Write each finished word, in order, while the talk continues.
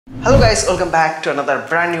Hello guys, welcome back to another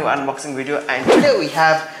brand new unboxing video, and today we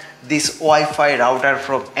have this Wi-Fi router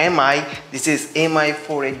from MI. This is MI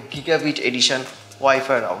for a Gigabit edition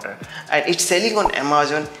Wi-Fi router, and it's selling on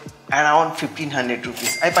Amazon around 1500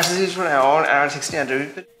 rupees. I purchased it for around 1600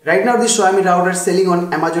 rupees. Right now this Xiaomi router is selling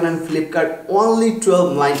on Amazon and Flipkart only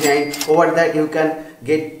 $12.99. Over that you can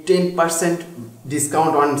get 10%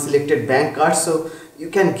 discount on selected bank cards, so you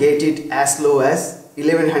can get it as low as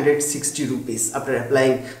 1160 rupees after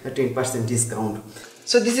applying the 10% discount.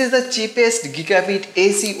 So this is the cheapest Gigabit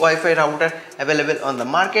AC Wi-Fi router available on the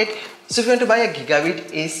market. So if you want to buy a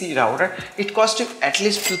Gigabit AC router, it costs you at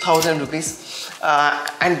least 2000 rupees.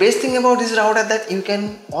 And best thing about this router that you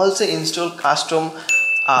can also install custom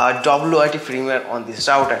WRT firmware on this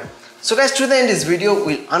router. So guys, to the end of this video,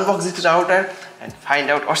 we'll unbox this router and find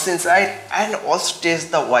out what's inside and also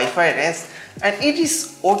test the Wi-Fi range. And it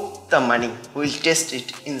is worth the money. We'll test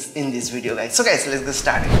it in this video, guys. So guys, let's get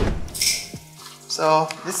started. So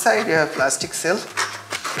this side you have plastic cell.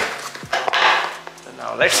 So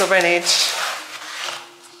now let's open it.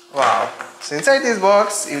 Wow. So inside this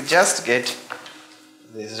box you just get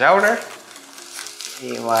this router,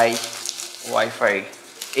 MI Wi-Fi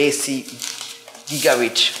AC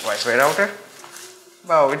Gigabit Wi-Fi router.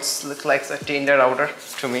 Wow, it's look like a tender router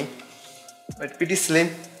to me, but pretty slim.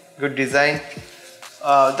 Good design.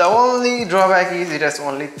 The only drawback is it has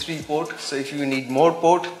only 3 ports, so if you need more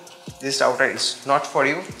port, this router is not for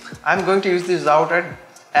you. I'm going to use this router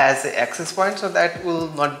as an access point, so that will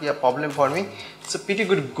not be a problem for me. It's a pretty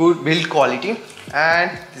good build quality,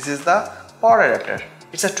 and this is the power adapter.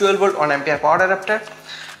 It's a 12 volt 1 ampere power adapter,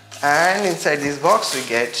 and inside this box we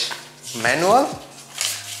get manual,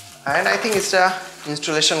 and I think it's a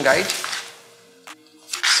installation guide.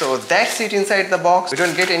 So that's it inside the box. We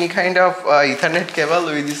don't get any kind of Ethernet cable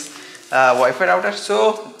with this Wi-Fi router.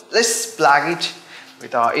 So let's plug it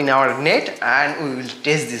with in our net and we will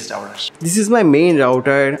test this router. This is my main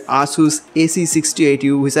router, Asus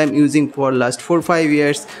AC68U, which I'm using for last 4-5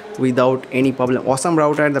 years without any problem. Awesome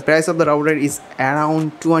router. The price of the router is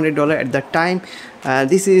around $200 at that time.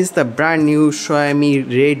 This is the brand new Xiaomi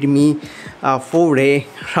Redmi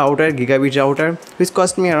 4A router, Gigabit router, which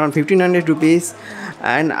cost me around 1500 rupees.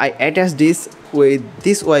 And I attach this with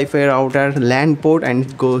this Wi-Fi router LAN port, and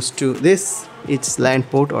it goes to this, it's LAN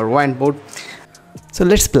port or WAN port. So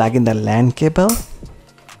let's plug in the LAN cable.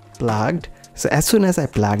 Plugged. So as soon as I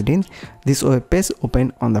plugged in, this web page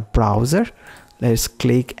open on the browser. Let's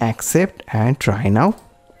click accept and try now.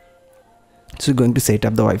 So going to set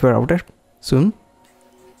up the Wi-Fi router soon.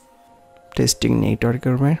 Testing network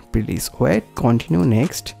requirement. Please wait. Continue.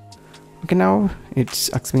 Next. Okay, now it's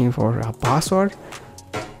asking me for a password.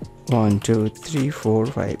 1 2 3 4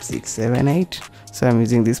 5 6 7 8. So I'm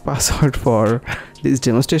using this password for this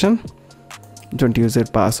demonstration. Don't use a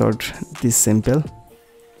password this simple.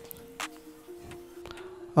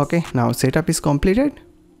 Okay, now setup is completed.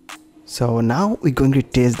 So now we're going to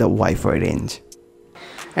test the Wi-Fi range.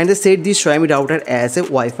 And they set this Xiaomi router as a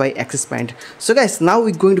Wi-Fi access point. So guys, now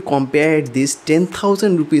we're going to compare this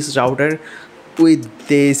 10,000 rupees router with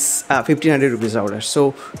this 1500 rupees router.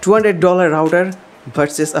 So $200 router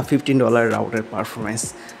versus a $15 router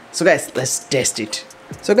performance. So guys, let's test it.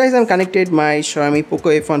 So guys, I'm connected my Xiaomi Poco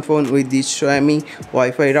F1 phone with this Xiaomi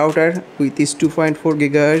Wi-Fi router with this 2.4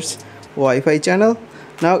 GHz Wi-Fi channel.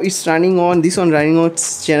 Now it's running on, this one running on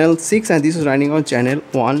channel 6 and this is running on channel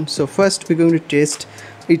 1. So first we're going to test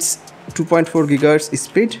its 2.4 GHz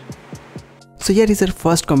speed. So here is our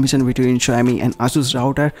first comparison between Xiaomi and Asus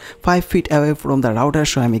router. 5 feet away from the router,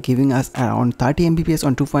 Xiaomi giving us around 30 Mbps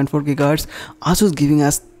on 2.4 GHz. Asus giving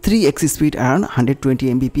us 3x speed around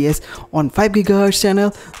 120 Mbps. On 5 GHz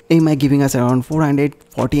channel, MI giving us around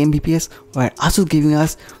 440 Mbps, where Asus giving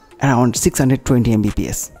us around 620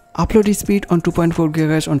 Mbps. Upload speed on 2.4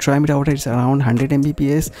 GHz on Xiaomi router is around 100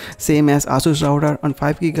 Mbps, same as Asus router. On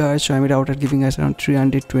 5 GHz Xiaomi router giving us around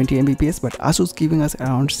 320 Mbps, but Asus giving us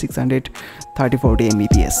around 630-40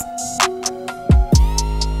 Mbps.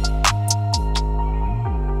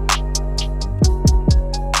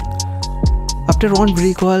 After one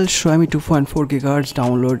recall, Xiaomi 2.4 GHz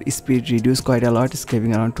download speed reduced quite a lot, it's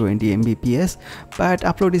giving around 20 Mbps, but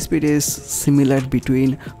upload speed is similar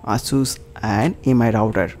between Asus and MI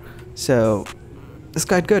router, so it's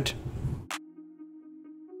quite good.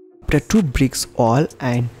 After 2 bricks wall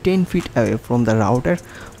and 10 feet away from the router,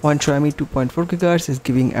 On Xiaomi 2.4 GHz is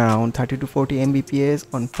giving around 30 to 40 Mbps.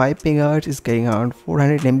 On 5 MHz is getting around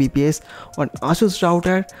 400 Mbps. On Asus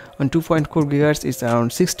router on 2.4 GHz is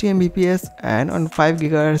around 60 Mbps, and on 5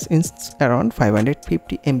 GHz is around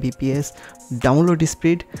 550 Mbps download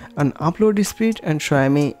speed. On upload speed and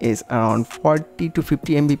Xiaomi is around 40 to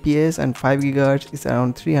 50 Mbps, and 5 GHz is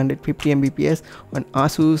around 350 Mbps. On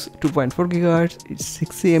Asus 2.4 GHz is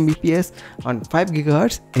 60 Mbps. On 5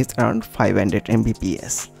 GHz is around 500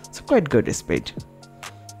 Mbps. So quite good speed.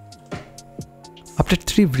 After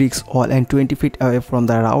 3 bricks all and 20 feet away from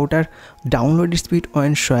the router, download speed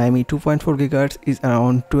on Xiaomi 2.4 GHz is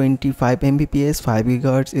around 25 Mbps, 5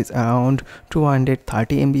 GHz is around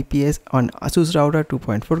 230 Mbps, on Asus router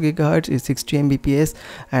 2.4 GHz is 60 Mbps,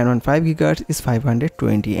 and on 5 GHz is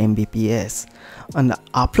 520 Mbps. On the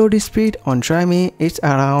upload speed on Xiaomi it's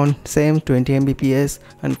around same 20 Mbps,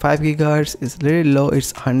 and 5 GHz is little low,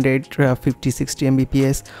 it's 150-60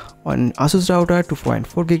 Mbps. On Asus router 2.4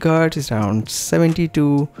 GHz is around 70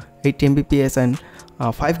 to 80 Mbps, and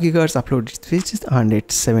 5 GHz upload speed is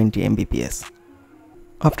 170 Mbps.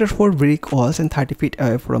 After 4 brick calls and 30 feet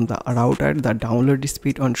away from the router, the download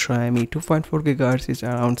speed on Xiaomi 2.4 GHz is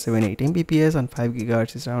around 78 Mbps, and 5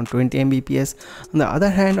 GHz is around 20 Mbps. On the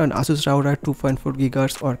other hand, on Asus router 2.4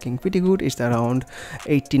 GHz working pretty good, it's around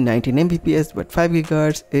 18-19 Mbps, but 5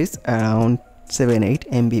 GHz is around 7-8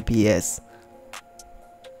 Mbps.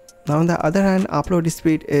 Now on the other hand, upload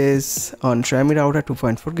speed is on Xiaomi router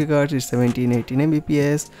 2.4 GHz is 17-18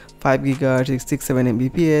 Mbps, 5 GHz is 6-7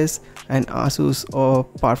 Mbps, and Asus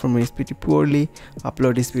performance pretty poorly.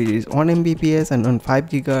 Upload speed is 1 Mbps, and on 5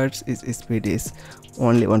 GHz its speed is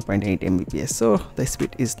only 1.8 Mbps, so the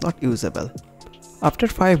speed is not usable. After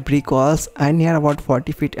 5 brick calls and near about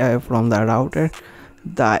 40 feet away from the router,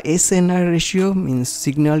 the SNR ratio, means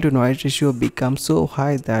signal to noise ratio, becomes so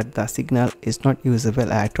high that the signal is not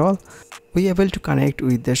usable at all. We are able to connect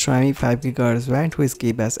with the Xiaomi 5 GHz band, which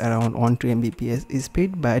gave us around 1-2 Mbps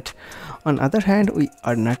speed, but on other hand we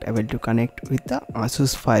are not able to connect with the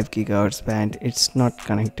Asus 5 GHz band. It's not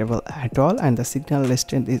connectable at all, and the signal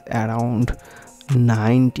strength is around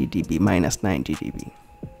 90 dB, minus 90 dB.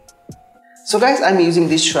 So guys, I'm using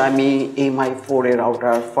this Xiaomi Mi4A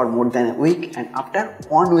router for more than a week, and after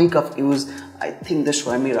 1 week of use, I think the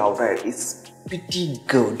Xiaomi router is pretty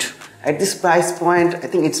good. At this price point, I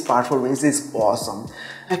think its performance is awesome.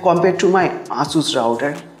 And compared to my Asus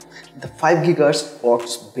router, the 5 GHz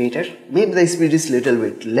works better. Maybe the speed is little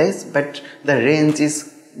bit less, but the range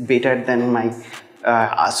is better than my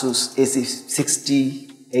Asus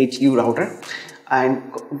AC68U router. And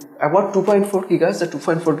about 2.4 GHz, the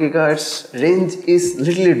 2.4 GHz range is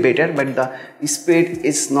little bit better, but the speed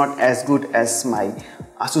is not as good as my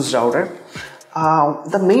Asus router.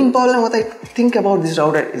 The main problem what I think about this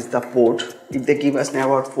router is the port. If they give us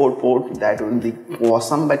about 4 ports, that would be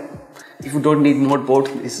awesome, but if you don't need more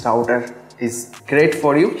ports, this router is great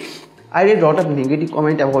for you. I read a lot of negative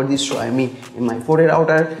comment about this Xiaomi Mi4A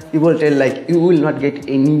router. People tell like you will not get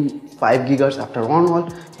any 5 GHz after 1 wall,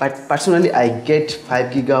 but personally I get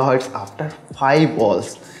 5 GHz after 5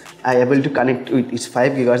 walls. I am able to connect with its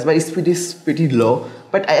 5 GHz, but its speed is pretty low,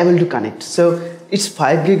 but I am able to connect. So its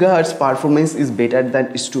 5 GHz performance is better than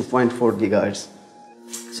its 2.4 GHz.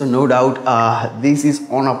 So no doubt this is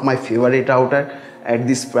one of my favorite router at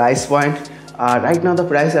this price point. Right now the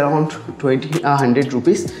price around 2,100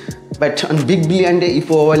 rupees, but on Big Billion Day if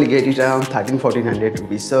you will get it around 1,400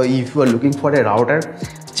 rupees. So if you are looking for a router,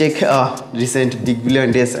 check recent Big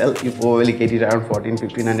Billion Day sale. You probably get it around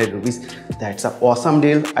 1,500 rupees. That's an awesome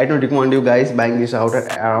deal. I don't recommend you guys buying this router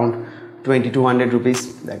around 2,200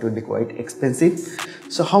 rupees. That would be quite expensive.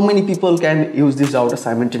 So how many people can use this router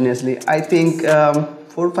simultaneously? I think 4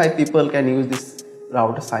 or 5 people can use this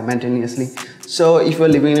router simultaneously. So if you're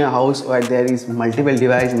living in a house where there is multiple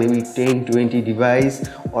devices, maybe 10-20 devices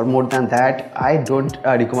or more than that, I don't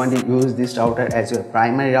recommend you use this router as your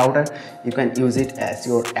primary router. You can use it as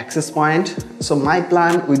your access point. So my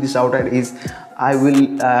plan with this router is I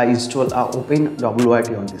will install a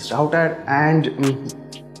OpenWRT on this router and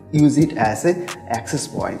use it as an access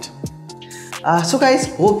point. So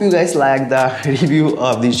guys, hope you guys like the review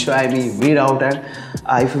of the Xiaomi Mi router.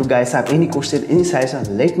 If you guys have any question, any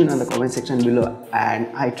suggestion, let me know in the comment section below, and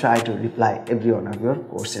I try to reply every one of your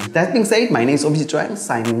questions. That being said, my name is Troy,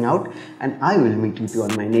 signing out, and I will meet with you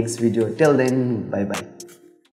on my next video. Till then, bye bye.